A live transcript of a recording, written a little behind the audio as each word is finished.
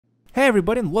Hey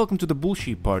everybody and welcome to the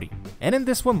Bullshit Party. And in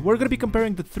this one we're gonna be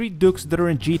comparing the 3 Dukes that are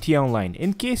in GTA Online,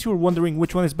 in case you were wondering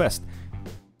which one is best.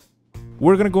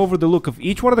 We're gonna go over the look of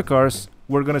each one of the cars,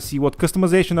 we're gonna see what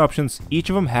customization options each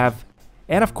of them have,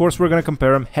 and of course we're gonna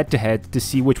compare them head to head to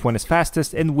see which one is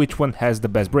fastest and which one has the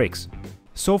best brakes.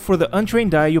 So for the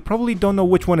untrained eye, you probably don't know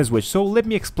which one is which, so let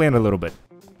me explain a little bit.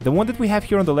 The one that we have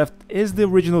here on the left is the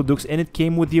original Dukes, and it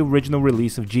came with the original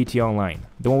release of GTA Online.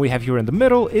 The one we have here in the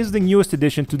middle is the newest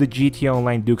addition to the GTA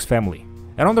Online Dukes family.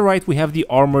 And on the right we have the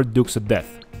armored Dukes of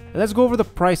Death. Let's go over the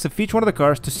price of each one of the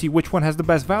cars to see which one has the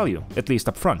best value, at least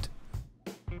up front.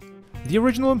 The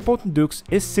original Impotent Dukes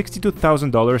is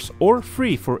 $62,000 or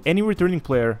free for any returning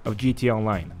player of GTA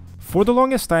Online. For the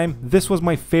longest time, this was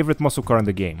my favorite muscle car in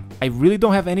the game. I really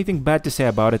don't have anything bad to say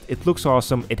about it, it looks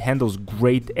awesome, it handles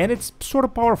great, and it's sort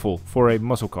of powerful for a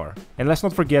muscle car. And let's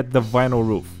not forget the vinyl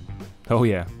roof. Oh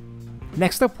yeah.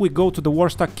 Next up we go to the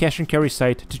Warstock cash and carry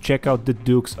site to check out the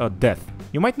Dukes of Death.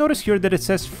 You might notice here that it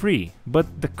says free,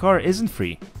 but the car isn't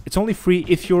free. It's only free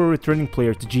if you're a returning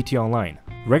player to GTA Online.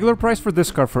 Regular price for this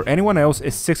car for anyone else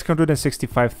is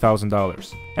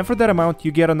 $665,000. And for that amount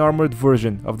you get an armored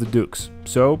version of the Dukes.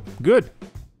 So, good!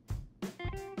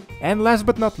 And last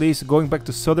but not least, going back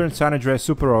to Southern San Andreas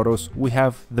Super Autos, we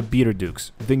have the Beater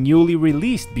Dukes. The newly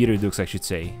released Beater Dukes, I should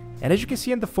say. And as you can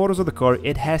see in the photos of the car,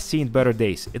 it has seen better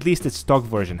days, at least its stock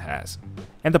version has.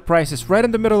 And the price is right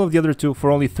in the middle of the other two for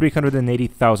only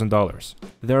 $380,000.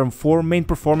 There are 4 main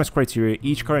performance criteria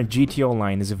each car in GTA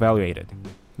Online is evaluated.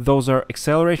 Those are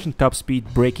acceleration, top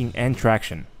speed, braking, and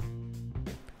traction.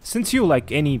 Since you,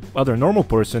 like any other normal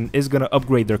person, is gonna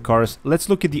upgrade their cars, let's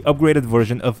look at the upgraded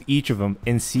version of each of them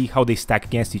and see how they stack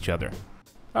against each other.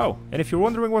 Oh, and if you're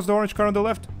wondering what's the orange car on the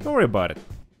left, don't worry about it.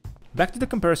 Back to the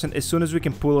comparison, as soon as we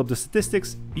can pull up the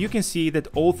statistics, you can see that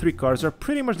all 3 cars are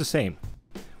pretty much the same,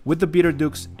 with the Beater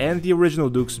Dukes and the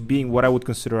original Dukes being what I would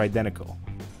consider identical.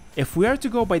 If we are to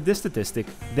go by this statistic,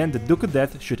 then the Duke of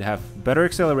Death should have better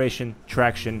acceleration,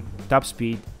 traction, top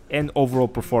speed, and overall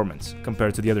performance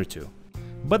compared to the other two.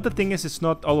 But the thing is, it's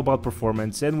not all about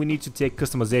performance, and we need to take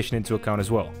customization into account as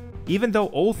well. Even though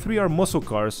all 3 are muscle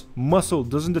cars, muscle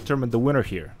doesn't determine the winner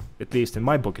here, at least in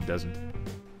my book it doesn't.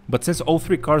 But since all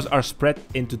 3 cars are spread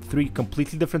into 3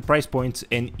 completely different price points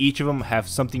and each of them have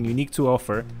something unique to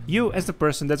offer, you as the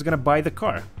person that's gonna buy the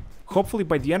car, hopefully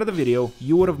by the end of the video,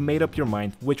 you would have made up your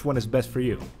mind which one is best for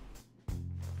you.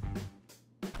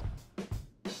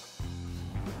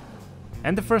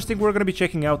 And the first thing we're going to be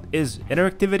checking out is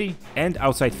interactivity and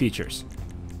outside features.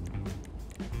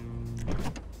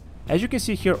 As you can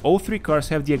see here, all 3 cars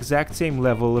have the exact same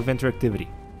level of interactivity.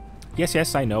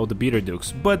 Yes, I know, the Beater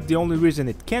Dukes, but the only reason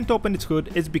it can't open its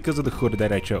hood is because of the hood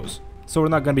that I chose. So we're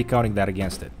not going to be counting that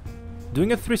against it.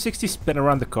 Doing a 360 spin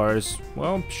around the cars,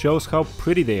 well, shows how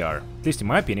pretty they are, at least in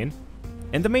my opinion.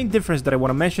 And the main difference that I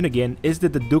want to mention again is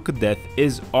that the Duke of Death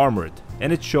is armored,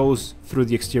 and it shows through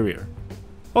the exterior.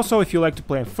 Also, if you like to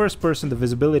play in first person, the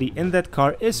visibility in that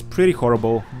car is pretty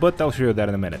horrible, but I'll show you that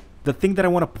in a minute. The thing that I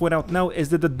want to point out now is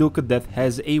that the Duke of Death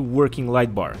has a working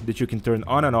light bar that you can turn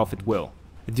on and off at will.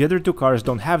 The other 2 cars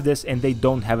don't have this, and they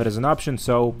don't have it as an option,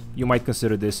 so you might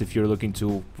consider this if you're looking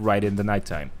to ride in the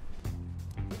nighttime.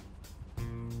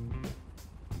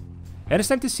 And it's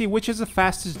time to see which is the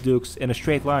fastest Dukes in a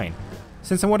straight line.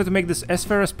 Since I wanted to make this as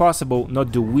fair as possible,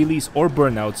 not do wheelies or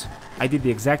burnouts, I did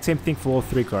the exact same thing for all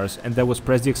 3 cars, and that was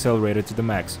press the accelerator to the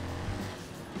max.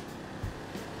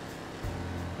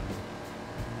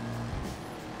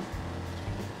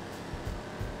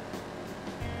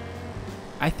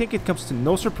 I think it comes to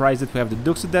no surprise that we have the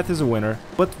Dukes of Death as a winner,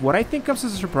 but what I think comes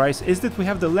as a surprise is that we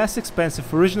have the less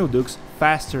expensive original Dukes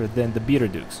faster than the Beater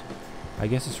Dukes. I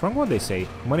guess it's wrong when they say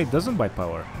money doesn't buy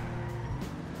power.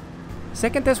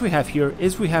 Second test we have here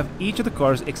is we have each of the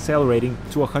cars accelerating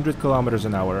to 100 kilometers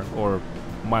an hour, or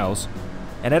miles,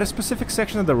 and at a specific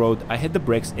section of the road I hit the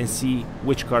brakes and see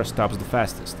which car stops the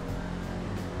fastest.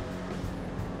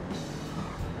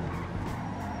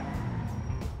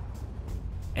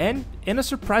 And in a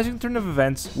surprising turn of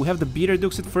events, we have the Beater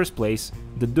Dukes at first place,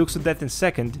 the Dukes of Death in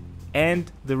second,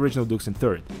 and the original Dukes in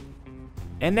third.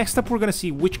 And next up we're gonna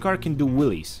see which car can do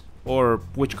wheelies, or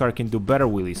which car can do better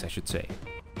wheelies I should say.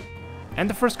 And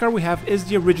the first car we have is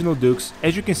the original Dukes.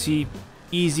 As you can see,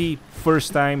 easy,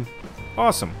 first time,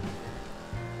 awesome.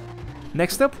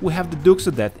 Next up we have the Dukes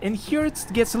of Death, and here it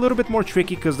gets a little bit more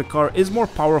tricky because the car is more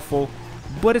powerful,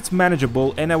 but it's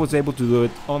manageable and I was able to do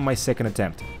it on my second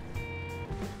attempt.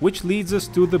 Which leads us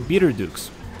to the Beater Dukes.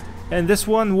 And this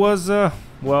one was,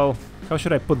 well, how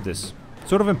should I put this?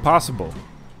 Sort of impossible.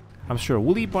 I'm sure a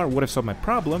wheelie bar would have solved my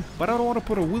problem, but I don't want to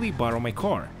put a wheelie bar on my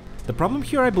car. The problem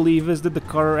here, I believe, is that the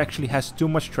car actually has too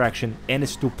much traction and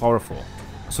is too powerful.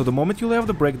 So the moment you lay off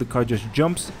the brake, the car just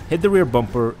jumps, hit the rear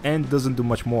bumper, and doesn't do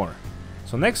much more.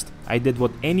 So next, I did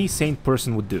what any sane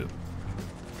person would do.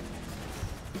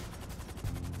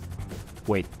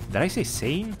 Wait, did I say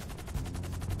sane?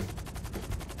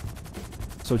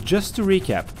 So just to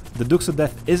recap, the Dukes of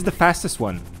Death is the fastest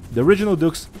one, the original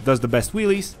Dukes does the best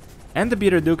wheelies, and the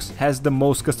Beater Dukes has the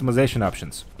most customization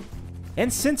options.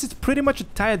 And since it's pretty much a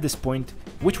tie at this point,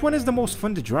 which one is the most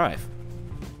fun to drive?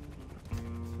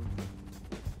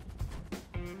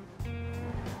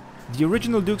 The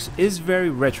original Dukes is very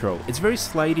retro, it's very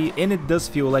slidey, and it does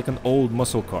feel like an old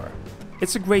muscle car.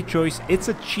 It's a great choice, it's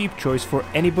a cheap choice for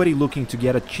anybody looking to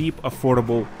get a cheap,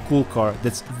 affordable, cool car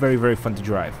that's very fun to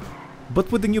drive.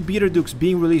 But with the new Beater Dukes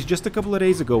being released just a couple of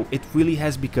days ago, it really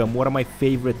has become one of my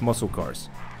favorite muscle cars.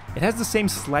 It has the same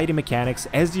slidey mechanics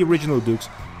as the original Dukes,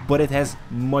 but it has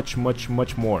much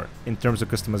more in terms of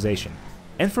customization.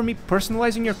 And for me,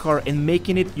 personalizing your car and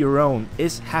making it your own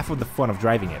is half of the fun of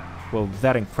driving it. Well,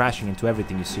 that and crashing into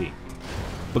everything you see.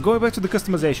 But going back to the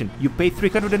customization, you pay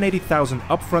 $380,000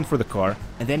 upfront for the car,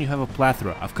 and then you have a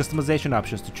plethora of customization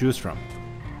options to choose from.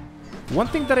 One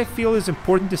thing that I feel is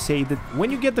important to say that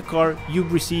when you get the car, you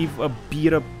receive a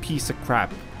beat up piece of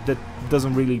crap that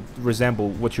doesn't really resemble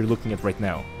what you're looking at right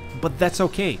now. But that's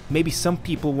okay, maybe some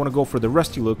people want to go for the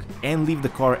rusty look and leave the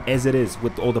car as it is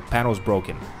with all the panels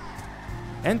broken.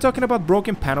 And talking about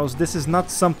broken panels, this is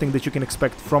not something that you can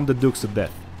expect from the Dukes of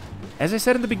Death. As I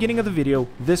said in the beginning of the video,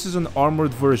 this is an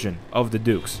armored version of the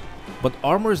Dukes. But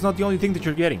armor is not the only thing that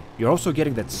you're getting, you're also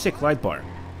getting that sick light bar.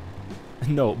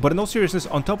 No, but in all seriousness,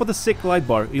 on top of the sick light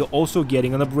bar, you're also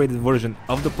getting an upgraded version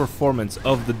of the performance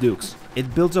of the Dukes.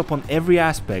 It builds up on every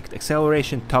aspect,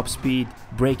 acceleration, top speed,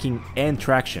 braking, and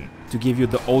traction, to give you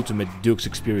the ultimate Dukes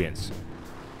experience.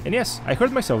 And yes, I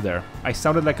heard myself there, I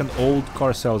sounded like an old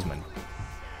car salesman.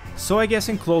 So I guess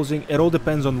in closing, it all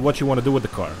depends on what you want to do with the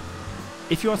car.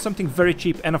 If you want something very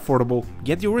cheap and affordable,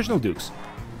 get the original Dukes.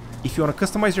 If you want to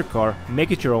customize your car, make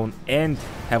it your own, and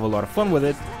have a lot of fun with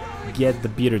it, get the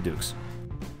Beater Dukes.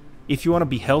 If you want to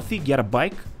be healthy, get a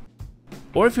bike.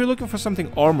 Or if you're looking for something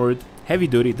armored, heavy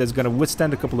duty, that's gonna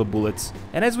withstand a couple of bullets,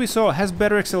 and as we saw, has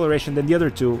better acceleration than the other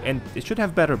two, and it should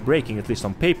have better braking, at least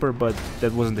on paper, but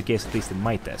that wasn't the case, at least in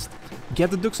my test,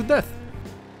 get the Dukes of Death.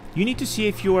 You need to see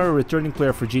if you are a returning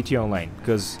player for GTA Online,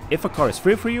 because if a car is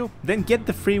free for you, then get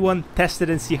the free one, test it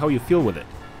and see how you feel with it.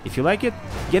 If you like it,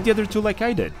 get the other two like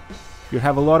I did. You'll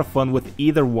have a lot of fun with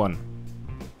either one.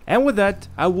 And with that,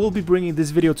 I will be bringing this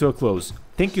video to a close.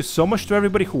 Thank you so much to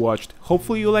everybody who watched,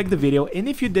 hopefully you liked the video, and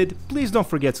if you did, please don't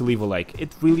forget to leave a like, it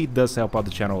really does help out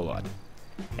the channel a lot.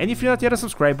 And if you're not yet a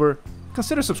subscriber,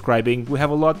 consider subscribing, we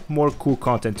have a lot more cool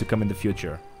content to come in the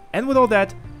future. And with all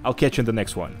that, I'll catch you in the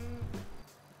next one.